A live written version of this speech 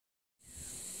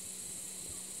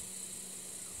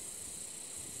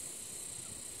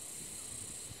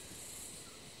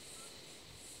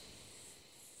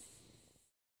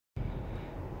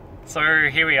So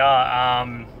here we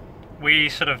are. We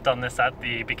should have done this at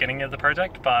the beginning of the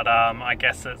project, but I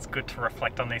guess it's good to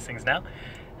reflect on these things now.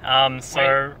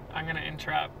 Wait, I'm going to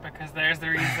interrupt because there's the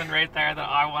reason right there that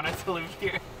I wanted to live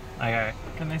here. Okay.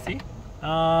 Can they see?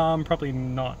 Probably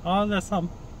not. Oh, there's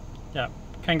some. Yeah,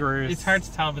 kangaroos. It's hard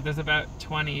to tell, but there's about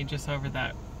 20 just over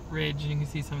that ridge. You can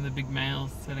see some of the big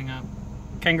males sitting up.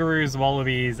 Kangaroos,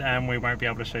 wallabies, and we won't be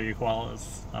able to show you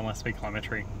koalas unless we climb a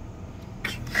tree.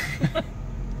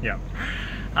 Yeah.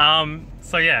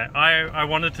 So yeah, I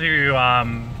wanted to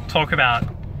talk about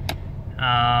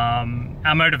our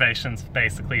motivations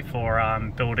basically for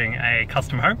building a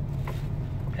custom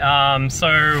home.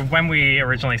 So when we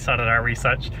originally started our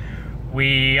research,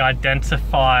 we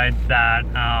identified that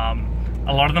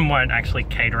a lot of them weren't actually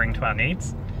catering to our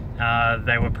needs.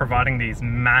 They were providing these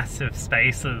massive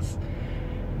spaces.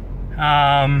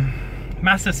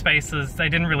 They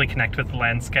didn't really connect with the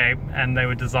landscape, and they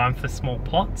were designed for small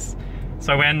plots.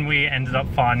 So when we ended up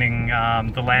finding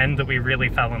the land that we really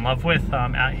fell in love with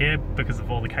out here because of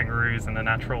all the kangaroos and the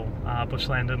natural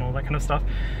bushland and all that kind of stuff,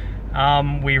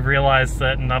 we realized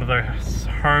that none of those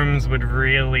homes would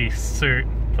really suit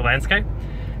the landscape,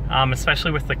 especially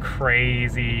with the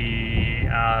crazy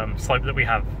slope that we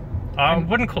have. I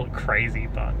wouldn't call it crazy,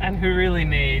 but... And who really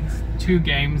needs 2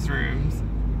 games rooms,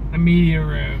 a media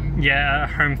room, yeah, a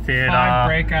home theater, 5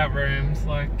 breakout rooms,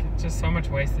 like just so much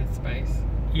wasted space.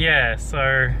 Yeah,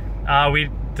 so we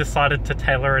decided to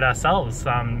tailor it ourselves,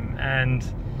 and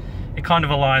it kind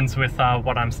of aligns with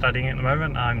what I'm studying at the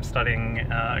moment. I'm studying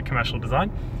commercial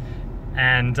design,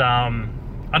 and I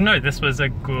don't know, this was a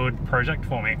good project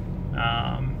for me,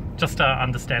 just to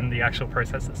understand the actual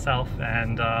process itself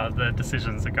and the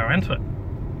decisions that go into it.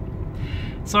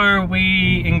 So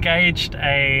we engaged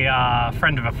a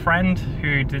friend of a friend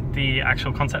who did the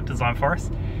actual concept design for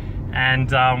us,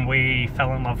 and we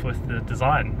fell in love with the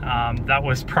design. That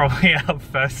was probably our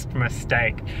first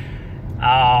mistake.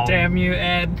 Damn you,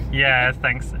 Ed. Yeah,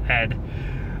 thanks, Ed.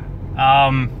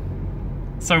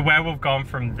 So where we've gone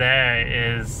from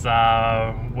there is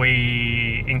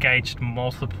we engaged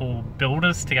multiple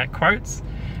builders to get quotes.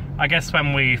 I guess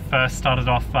when we first started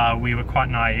off, we were quite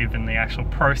naive in the actual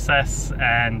process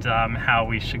and how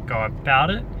we should go about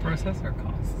it. Process or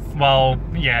costs? Well,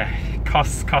 yeah,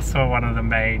 costs were one of the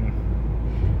main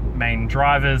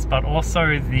drivers, but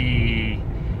also the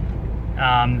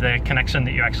connection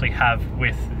that you actually have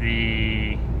with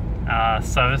the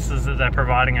services that they're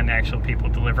providing and the actual people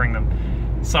delivering them.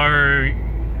 So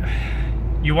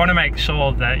you want to make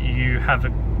sure that you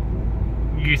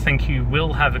think you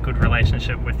will have a good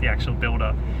relationship with the actual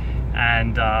builder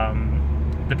and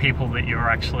the people that you're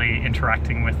actually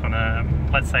interacting with on a,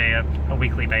 let's say, a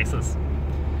weekly basis.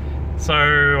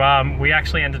 So we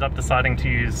actually ended up deciding to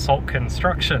use Salt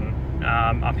Construction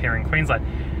up here in Queensland,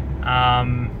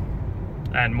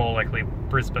 and more likely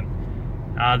Brisbane.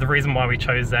 The reason why we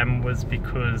chose them was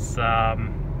because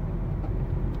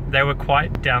they were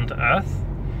quite down to earth.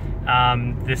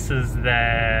 This is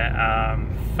their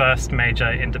first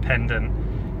major independent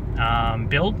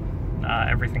build.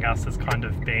 Everything else has kind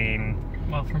of been...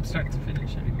 Well, from start to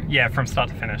finish anyway. Yeah, from start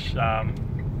to finish.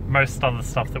 Most of the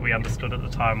stuff that we understood at the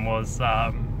time was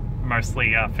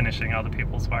mostly finishing other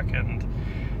people's work and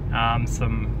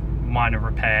some minor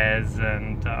repairs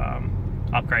and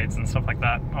upgrades and stuff like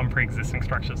that on pre-existing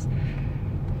structures.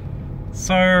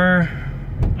 So...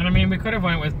 And I mean, we could have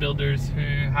went with builders who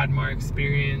had more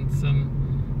experience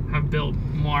and have built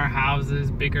more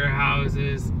houses, bigger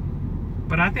houses.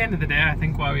 But at the end of the day, I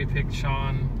think why we picked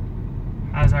Sean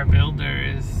as our builder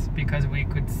is because we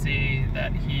could see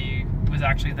that he was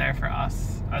actually there for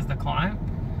us as the client,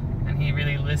 and he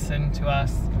really listened to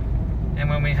us. And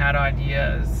when we had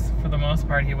ideas, for the most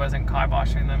part, he wasn't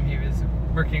kiboshing them. He was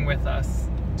working with us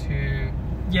to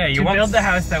build the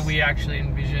house that we actually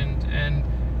envisioned. And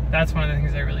that's one of the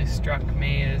things that really struck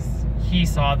me is he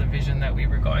saw the vision that we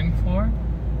were going for,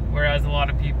 whereas a lot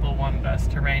of people wanted us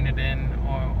to rein it in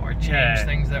or change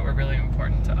things that were really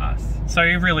important to us. So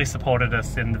he really supported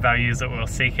us in the values that we were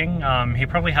seeking. He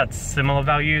probably had similar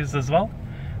values as well,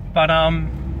 but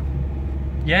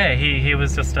yeah, he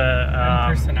was just a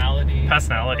personality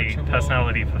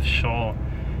for sure.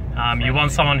 You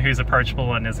want someone who's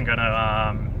approachable and isn't going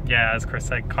to, as Chris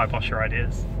said, kibosh your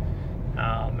ideas.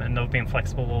 And they've been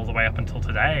flexible all the way up until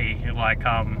today, like,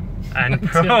 and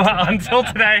until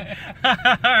today.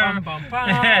 Bum, bum, bum.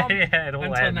 Yeah, it all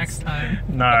until ends. Next time.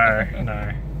 No,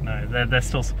 they're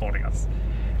still supporting us.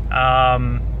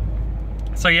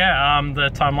 So yeah, the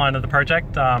timeline of the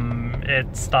project,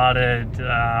 it started,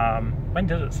 when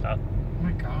did it start? Oh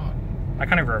my god. I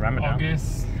can't even remember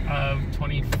August of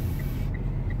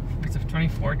August of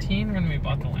 2014 when we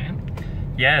bought the land.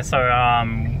 Yeah, so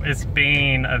it's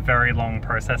been a very long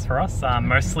process for us,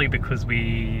 mostly because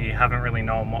we haven't really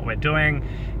known what we're doing.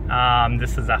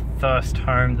 This is our first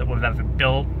home that we've ever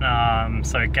built,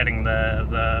 so getting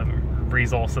the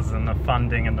resources and the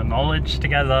funding and the knowledge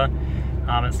together,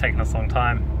 it's taken us a long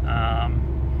time.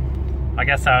 I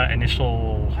guess our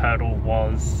initial hurdle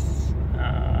was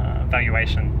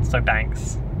valuation, so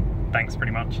banks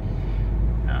pretty much.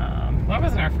 That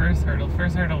wasn't our first hurdle.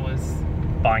 First hurdle was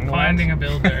Buying the finding land. a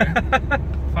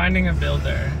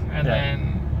builder, and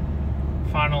then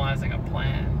finalizing a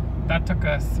plan. That took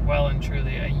us well and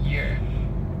truly a year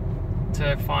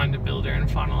to find a builder and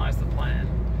finalize the plan.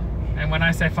 And when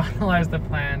I say finalize the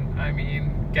plan, I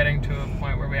mean getting to a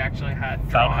point where we actually had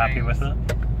Felt drawings, happy with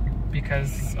it.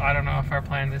 because I don't know if our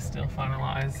plan is still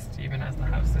finalized even as the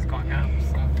house is going up.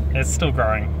 So It's still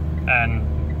growing,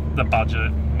 and the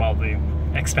budget, well, the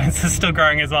expense is still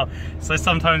growing as well. So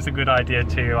sometimes a good idea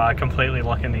to completely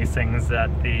lock in these things at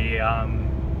the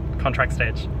contract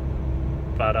stage.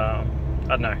 But I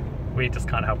don't know, we just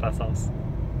can't help ourselves.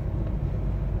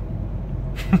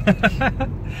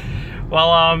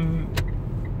 Well,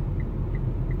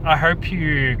 I hope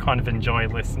you kind of enjoy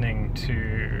listening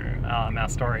to our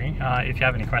story. If you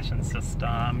have any questions, just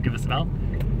give us a bell,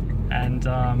 and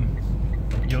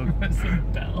you'll give us a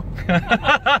bell.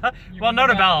 Well, not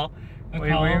a bell. A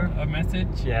call, a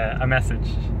message? Yeah, a message.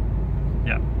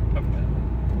 Yeah.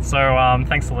 Okay. So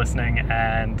thanks for listening,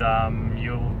 and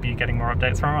you'll be getting more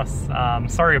updates from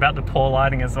us. Sorry about the poor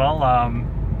lighting as well.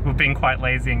 We've been quite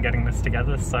lazy in getting this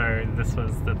together, so this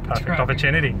was the perfect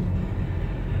opportunity.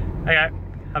 Okay,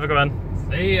 have a good one.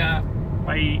 See ya.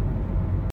 Bye.